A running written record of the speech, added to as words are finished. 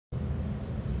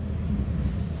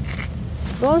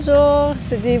Bonjour,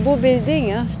 c'est des beaux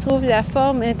buildings, hein? Je trouve la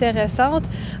forme intéressante.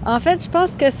 En fait, je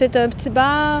pense que c'est un petit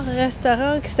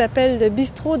bar-restaurant qui s'appelle le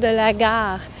bistrot de la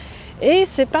gare. Et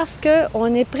c'est parce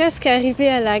qu'on est presque arrivé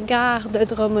à la gare de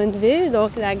Drummondville,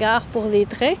 donc la gare pour les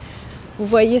trains. Vous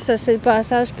voyez, ça c'est le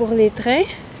passage pour les trains.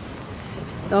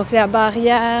 Donc la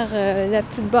barrière, la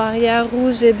petite barrière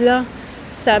rouge et blanc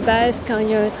s'abaisse quand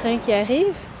il y a un train qui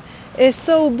arrive. Et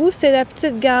ça au bout, c'est la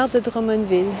petite gare de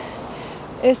Drummondville.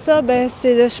 Et ça, ben,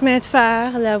 c'est le chemin de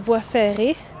fer, la voie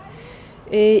ferrée.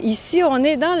 Et ici, on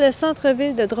est dans le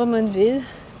centre-ville de Drummondville.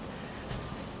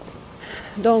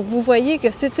 Donc, vous voyez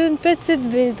que c'est une petite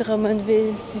ville,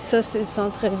 Drummondville, si ça, c'est le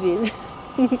centre-ville.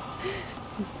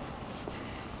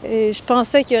 Et je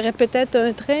pensais qu'il y aurait peut-être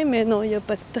un train, mais non, il n'y a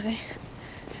pas de train.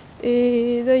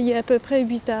 Et là, il est à peu près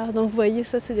 8 heures. Donc, vous voyez,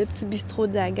 ça, c'est le petit bistrot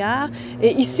de la gare.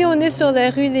 Et ici, on est sur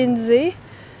la rue Lindsay.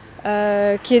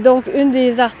 Qui est donc une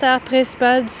des artères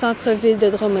principales du centre-ville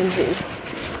de Drummondville.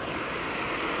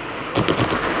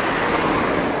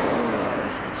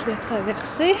 Je vais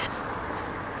traverser.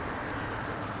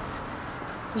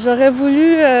 J'aurais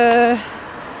voulu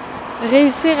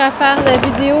réussir à faire la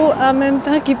vidéo en même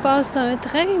temps qu'il passe un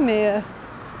train, mais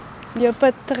il n'y a pas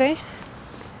de train.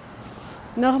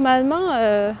 Normalement,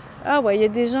 ah ouais, il y a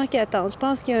des gens qui attendent. Je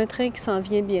pense qu'il y a un train qui s'en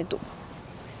vient bientôt.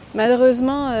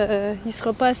 Malheureusement, il ne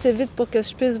sera pas assez vite pour que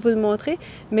je puisse vous le montrer,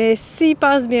 mais s'il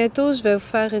passe bientôt, je vais vous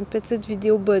faire une petite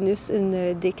vidéo bonus,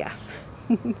 une décaf.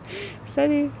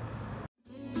 Salut!